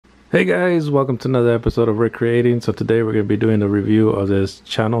Hey guys, welcome to another episode of Recreating. So today we're going to be doing a review of this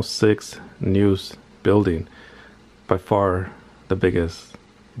Channel 6 news building. By far the biggest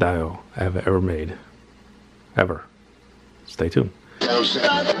dial I have ever made. Ever. Stay tuned.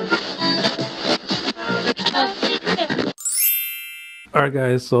 Alright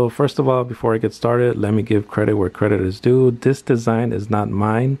guys, so first of all, before I get started, let me give credit where credit is due. This design is not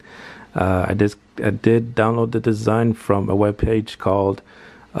mine. I did download the design from a webpage called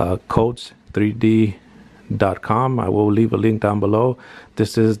codes3d.com. I will leave a link down below.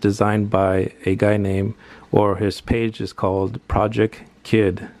 This is designed by a guy named, or his page is called Project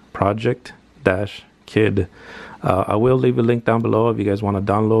Kid. I will leave a link down below if you guys want to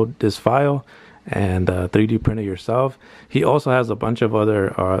download this file and 3D print it yourself. He also has a bunch of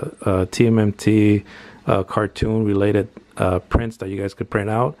other TMNT cartoon related prints that you guys could print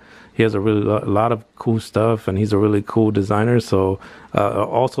out. He has a lot of cool stuff, and he's a really cool designer. So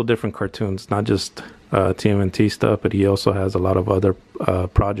also different cartoons, not just TMNT stuff, but he also has a lot of other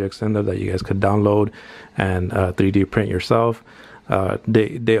projects in there that you guys could download and 3D print yourself.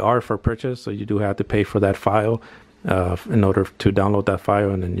 They are for purchase, so you do have to pay for that file in order to download that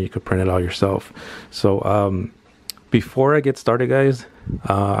file, and then you could print it out yourself. So before I get started, guys,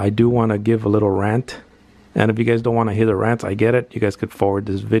 I do want to give a little rant. And if you guys don't want to hear the rants, I get it. You guys could forward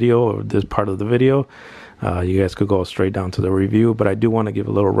this video or this part of the video. You guys could go straight down to the review. But I do want to give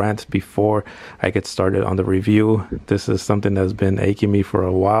a little rant before I get started on the review. This is something that's been aching me for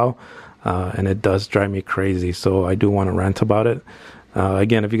a while. And it does drive me crazy. So I do want to rant about it.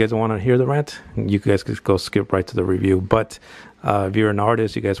 Again, if you guys don't want to hear the rant, you guys could go skip right to the review. But if you're an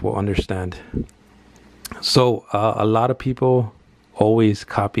artist, you guys will understand. So a lot of people always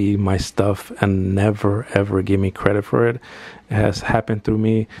copy my stuff and never ever give me credit for it. It has happened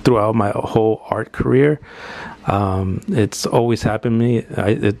throughout my whole art career. It's always happened to me.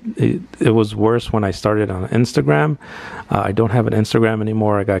 It was worse when I started on Instagram. I don't have an Instagram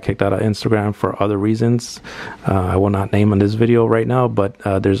anymore. I got kicked out of Instagram for other reasons. I will not name on this video right now, but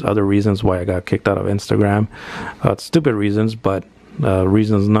there's other reasons why I got kicked out of Instagram. Stupid reasons, but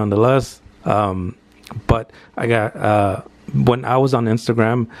reasons nonetheless. But I got when I was on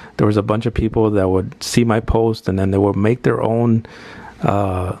Instagram, there was a bunch of people that would see my post, and then they would make their own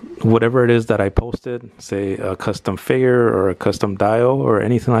whatever it is that I posted, say a custom figure or a custom dial or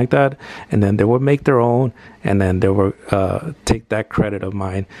anything like that, and then they would make their own, and then they would take that credit of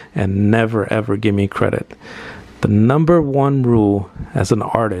mine and never ever give me credit. The number one rule as an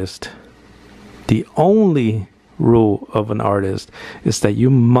artist, the only rule of an artist, is that you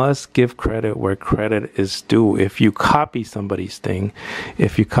must give credit where credit is due. If you copy somebody's thing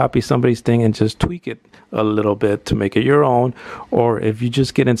and just tweak it a little bit to make it your own, or if you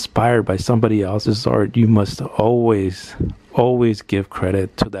just get inspired by somebody else's art, you must always give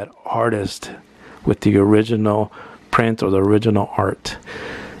credit to that artist with the original print or the original art.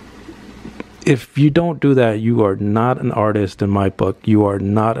 If you don't do that, you are not an artist in my book. You are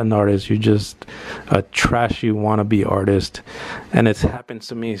not an artist. You're just a trashy wannabe artist. And it's happened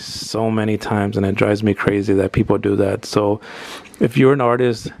to me so many times, and it drives me crazy that people do that. So if you're an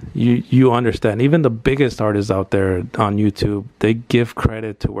artist, you understand. Even the biggest artists out there on YouTube, they give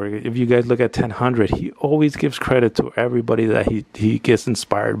credit to where, if you guys look at 1000, he always gives credit to everybody that he gets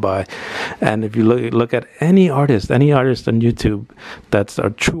inspired by. And if you look at any artist on YouTube that's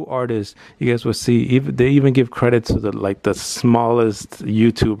a true artist, you guys will see they even give credit to the smallest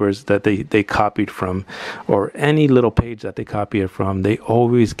YouTubers that they copied from, or any little page that they copy it from. They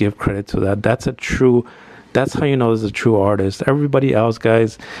always give credit to that. That's how you know it's a true artist. Everybody else,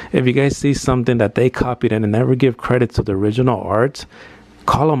 guys, if you guys see something that they copied and never give credit to the original art,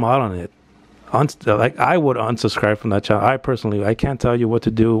 call them out on it. Like, I would unsubscribe from that channel. I can't tell you what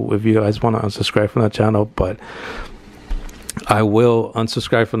to do if you guys want to unsubscribe from that channel, but I will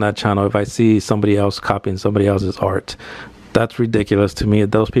unsubscribe from that channel if I see somebody else copying somebody else's art. That's ridiculous to me.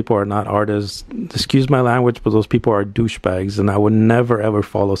 Those people are not artists. Excuse my language, but those people are douchebags, and I would never ever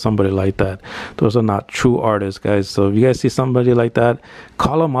follow somebody like that. Those are not true artists, guys. So if you guys see somebody like that,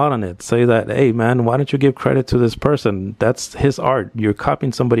 call them out on it. Say that, hey man, why don't you give credit to this person? That's his art. You're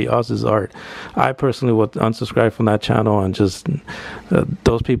copying somebody else's art. I personally would unsubscribe from that channel, and just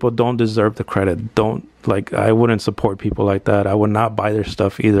those people don't deserve the credit. I wouldn't support people like that. I would not buy their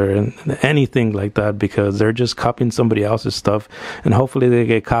stuff either, and anything like that, because they're just copying somebody else's stuff, and hopefully they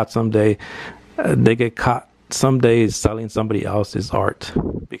get caught someday. Selling somebody else's art,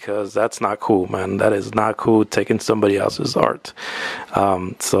 because that's not cool, man. That is not cool, taking somebody else's art.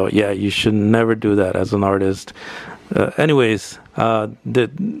 So yeah, you should never do that as an artist. Anyways, another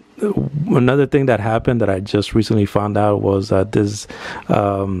thing that happened that I just recently found out was that this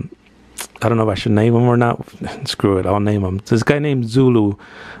I don't know if I should name him or not. Screw it, I'll name him. This guy named Zulu.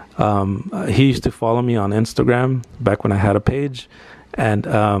 He used to follow me on Instagram back when I had a page, and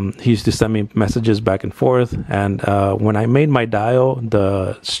he used to send me messages back and forth. And when I made my dial,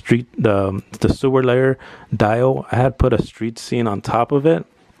 the sewer layer dial, I had put a street scene on top of it,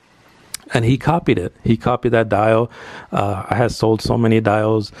 and he copied it. He copied that dial. I had sold so many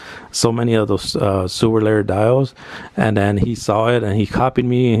dials, so many of those sewer layer dials, and then he saw it and he copied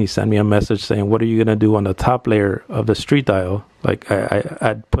me, and he sent me a message saying, what are you gonna do on the top layer of the street dial? Like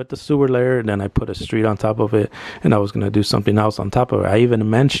I'd put the sewer layer, and then I put a street on top of it, and I was gonna do something else on top of it. I even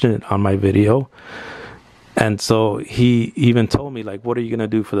mentioned it on my video. And so he even told me, like, what are you going to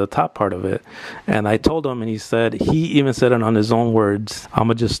do for the top part of it? And I told him, and he even said it on his own words, I'm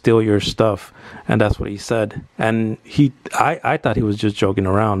going to just steal your stuff. And that's what he said. And I thought he was just joking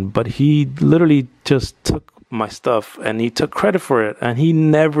around, but he literally just took my stuff and he took credit for it, and he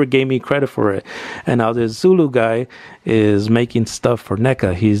never gave me credit for it. And now this Zulu guy is making stuff for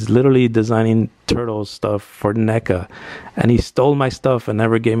NECA. He's literally designing turtle stuff for NECA, and he stole my stuff and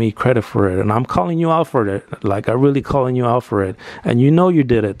never gave me credit for it. And I'm calling you out for it. Like, I'm really calling you out for it, and you know you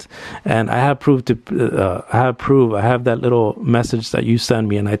did it. And I have proof. I have that little message that you sent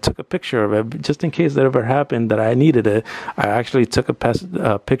me, and I took a picture of it just in case that ever happened that I needed it. I actually took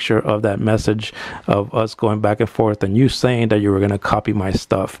a picture of that message of us going back and forth, and you saying that you were going to copy my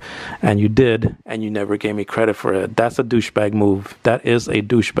stuff, and you did, and you never gave me credit for it. That's a douchebag move. That is a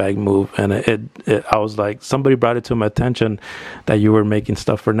douchebag move. And I was like, somebody brought it to my attention that you were making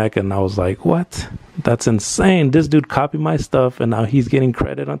stuff for NECA, and I was like, what? That's insane. This dude copied my stuff, and now he's getting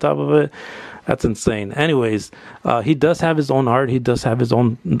credit on top of it. That's insane. Anyways, he does have his own art. He does have his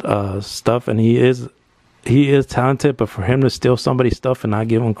own stuff, and he is talented, but for him to steal somebody's stuff and not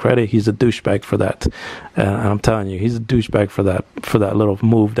give him credit, he's a douchebag for that. And I'm telling you, he's a douchebag for that little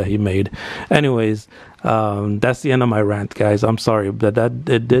move that he made. Anyways, that's the end of my rant, guys. I'm sorry, but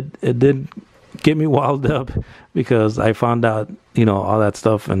it did get me wild up, because I found out, all that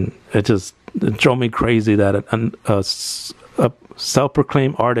stuff, and it drove me crazy that a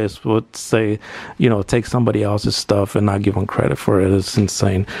self-proclaimed artist would say, take somebody else's stuff and not give them credit for it. It's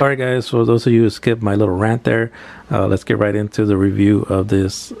insane. All right, guys, for those of you who skipped my little rant there, let's get right into the review of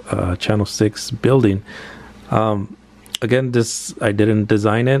this Channel 6 building. Again, I didn't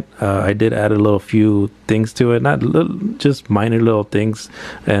design it. I did add a little few things to it, not little, just minor little things,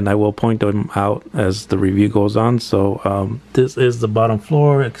 and I will point them out as the review goes on. So this is the bottom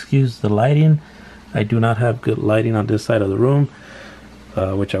floor. Excuse the lighting. I do not have good lighting on this side of the room,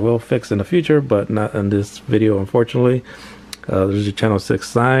 which I will fix in the future, but not in this video, unfortunately. There's your Channel 6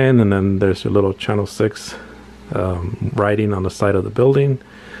 sign, and then there's your little Channel 6 writing on the side of the building,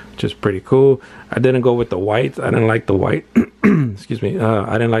 which is pretty cool. I didn't go with the white. I didn't like the white. Excuse me.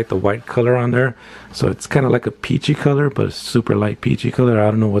 I didn't like the white color on there. So it's kind of like a peachy color, but a super light peachy color.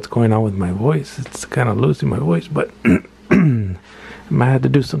 I don't know what's going on with my voice. It's kind of losing my voice, but I might have to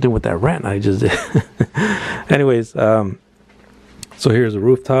do something with that rant I just did. Anyways, so here's the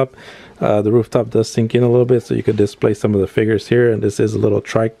rooftop. The rooftop does sink in a little bit, so you could display some of the figures here. And this is a little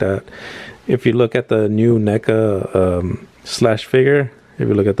trike that, if you look at the new NECA slash figure, if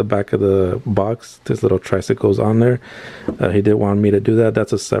you look at the back of the box, this little tricycle's on there. He did want me to do that.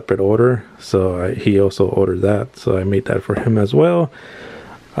 That's a separate order, so he also ordered that, so I made that for him as well.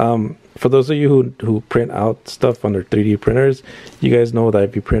 For those of you who print out stuff on their 3D printers, you guys know that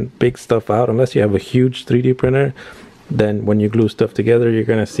if you print big stuff out, unless you have a huge 3D printer, then when you glue stuff together, you're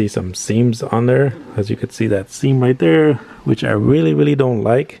gonna see some seams on there. As you can see, that seam right there, which I really don't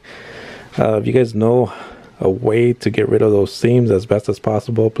like. If you guys know a way to get rid of those seams as best as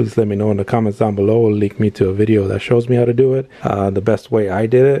possible, please let me know in the comments down below, or link me to a video that shows me how to do it. The best way I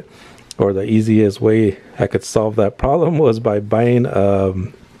did it, or the easiest way I could solve that problem, was by buying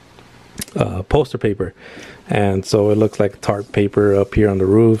poster paper. And so it looks like tarp paper up here on the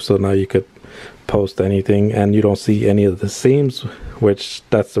roof, so now you could post anything and you don't see any of the seams, which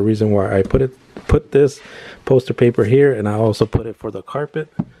that's the reason why I put this poster paper here, and I also put it for the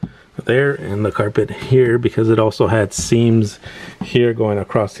carpet there and the carpet here, because it also had seams here going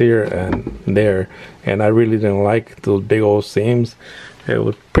across here and there, and I really didn't like those big old seams. It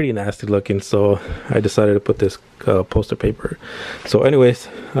was pretty nasty looking, so I decided to put this poster paper. So anyways,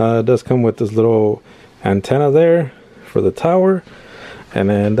 it does come with this little antenna there for the tower, and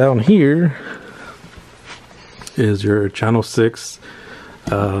then down here is your Channel 6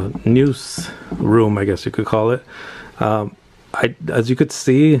 news room, I guess you could call it. As you could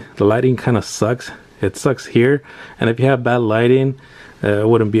see, the lighting kind of sucks. It sucks here, and if you have bad lighting, it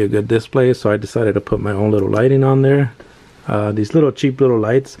wouldn't be a good display, so I decided to put my own little lighting on there. These little cheap little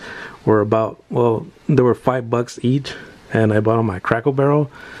lights were about, well, they were $5 each, and I bought them at Crackle Barrel.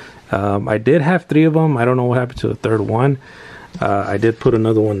 I did have 3 of them. I don't know what happened to the third one. I did put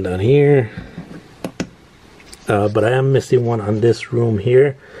another one down here, but I am missing one on this room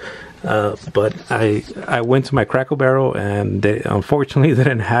here. But I went to my Crackle Barrel, and they unfortunately they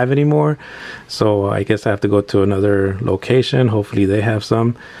didn't have any more, so I guess I have to go to another location. Hopefully they have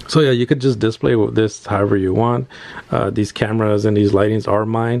some. So yeah, you could just display with this however you want. These cameras and these lightings are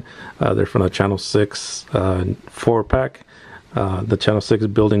mine. They're from the Channel 6 4-pack. The Channel 6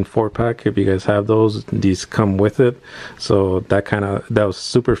 building 4-pack. If you guys have those, these come with it, so that was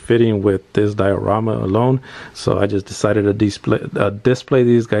super fitting with this diorama alone. So I just decided to display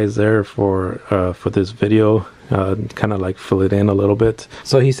these guys there for this video, kind of like fill it in a little bit.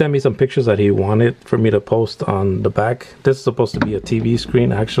 So he sent me some pictures that he wanted for me to post on the back. This is supposed to be a TV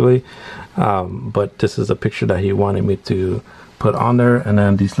screen actually, but this is a picture that he wanted me to put on there. And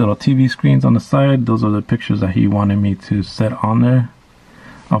then these little TV screens on the side, those are the pictures that he wanted me to set on there.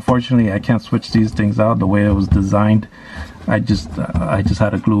 Unfortunately, I can't switch these things out the way it was designed. I just had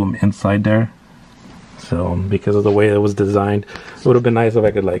to glue them inside there. So because of the way it was designed, it would have been nice if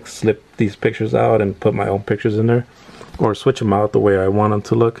I could like slip these pictures out and put my own pictures in there, or switch them out the way I want them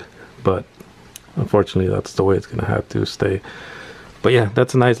to look. But unfortunately, that's the way it's gonna have to stay. But yeah,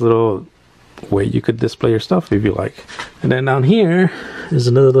 that's a nice little way you could display your stuff if you like. And then down here is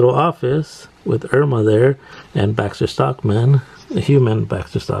another little office with Irma there and Baxter Stockman, a human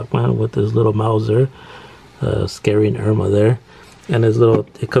Baxter Stockman with his little Mauser, scaring Irma there. And his little,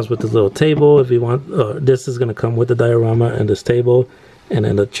 it comes with this little table if you want. This is gonna come with the diorama and this table, and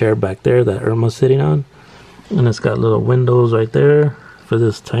then the chair back there that Irma's sitting on. And it's got little windows right there for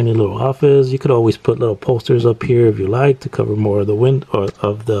this tiny little office. You could always put little posters up here if you like to cover more of the wind or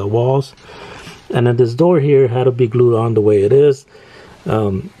of the walls. And then this door here had to be glued on the way it is.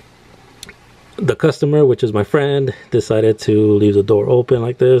 The customer, which is my friend, decided to leave the door open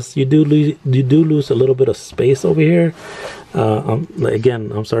like this. You do lose a little bit of space over here.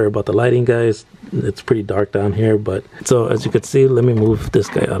 Again, I'm sorry about the lighting, guys. It's pretty dark down here, but so as you can see, let me move this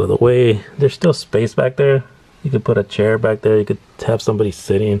guy out of the way. There's still space back there. You could put a chair back there. You could have somebody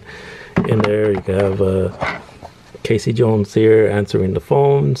sitting in there. You could have Casey Jones here answering the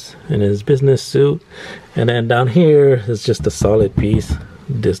phones in his business suit. And then down here is just a solid piece.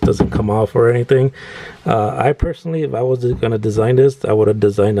 This doesn't come off or anything. I personally, if I was going to design this, I would have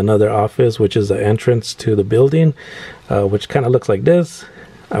designed another office, which is the entrance to the building, which kind of looks like this.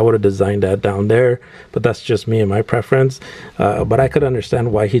 I would have designed that down there, but that's just me and my preference. But I could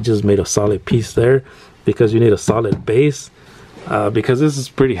understand why he just made a solid piece there, because you need a solid base. Because this is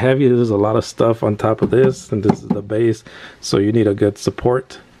pretty heavy. There's a lot of stuff on top of this, and this is the base, so you need a good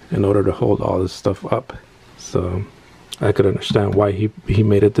support in order to hold all this stuff up. So I could understand why he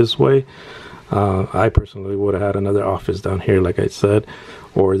made it this way. I personally would have had another office down here, like I said,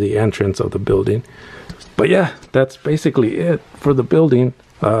 or the entrance of the building. But yeah, that's basically it for the building.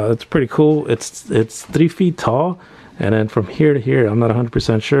 It's pretty cool. It's 3 feet tall, and then from here to here, I'm not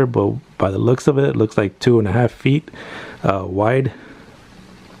 100% sure, but by the looks of it, it looks like 2.5 feet wide.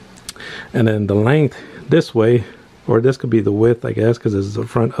 And then the length this way, or this could be the width, I guess, because this is the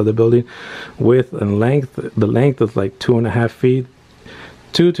front of the building. Width and length, the length is like 2.5 feet,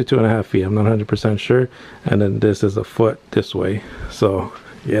 2 to 2.5 feet. I'm not 100% sure. And then this is a foot this way. So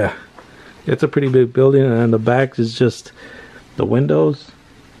yeah, it's a pretty big building. And then the back is just the windows.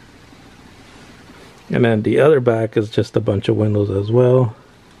 And then the other back is just a bunch of windows as well.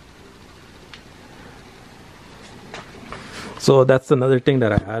 So that's another thing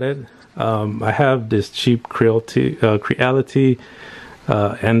that I added. I have this cheap Creality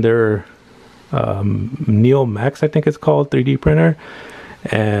Ender Neo Max, I think it's called, 3D printer.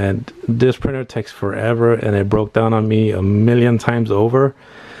 And this printer takes forever, and it broke down on me a million times over.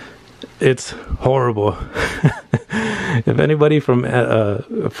 It's horrible. If anybody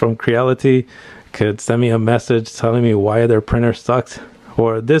from Creality could send me a message telling me why their printer sucks,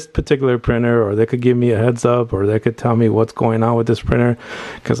 or this particular printer, or they could give me a heads up, or they could tell me what's going on with this printer,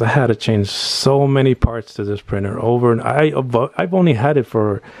 because I had to change so many parts to this printer over, and I've only had it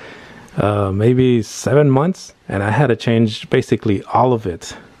for maybe 7 months, and I had to change basically all of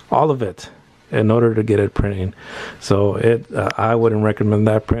it in order to get it printing. So I wouldn't recommend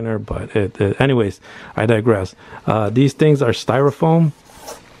that printer, but anyways, I digress. These things are styrofoam.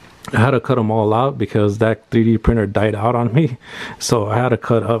 I had to cut them all out because that 3D printer died out on me. So I had to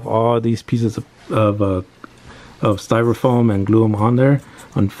cut up all these pieces of styrofoam and glue them on there.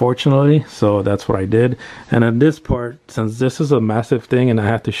 unfortunately. So that's what I did. And on this part, since this is a massive thing and I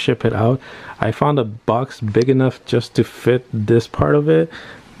have to ship it out, I found a box big enough just to fit this part of it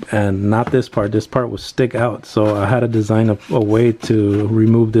and not this part. This part would stick out, so I had to design a way to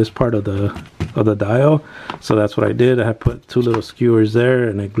remove this part of the dial. So that's what I did. I put two little skewers there,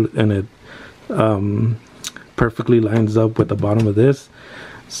 and it perfectly lines up with the bottom of this.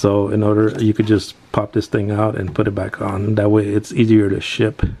 So in order, you could just pop this thing out and put it back on. That way it's easier to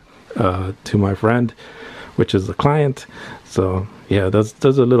ship to my friend, which is the client. So yeah,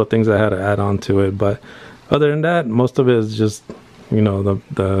 those are little things I had to add on to it. But other than that, most of it is just, you know,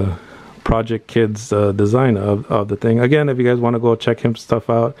 the Project Kids design of the thing. Again, if you guys want to go check him stuff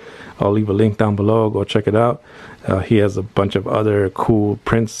out, I'll leave a link down below. Go check it out. He has a bunch of other cool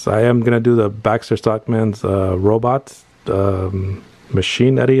prints. I am gonna do the Baxter Stockman's robot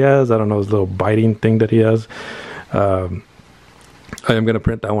machine that he has. I don't know, his little biting thing that he has. I am gonna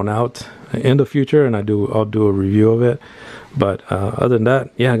print that one out in the future, and I'll do a review of it. But other than that,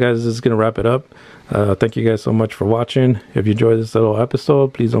 yeah, guys, this is gonna wrap it up. Thank you guys so much for watching. If you enjoyed this little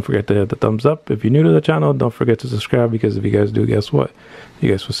episode, please don't forget to hit the thumbs up. If you're new to the channel, don't forget to subscribe, because if you guys do, guess what?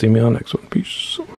 You guys will see me on the next one. Peace.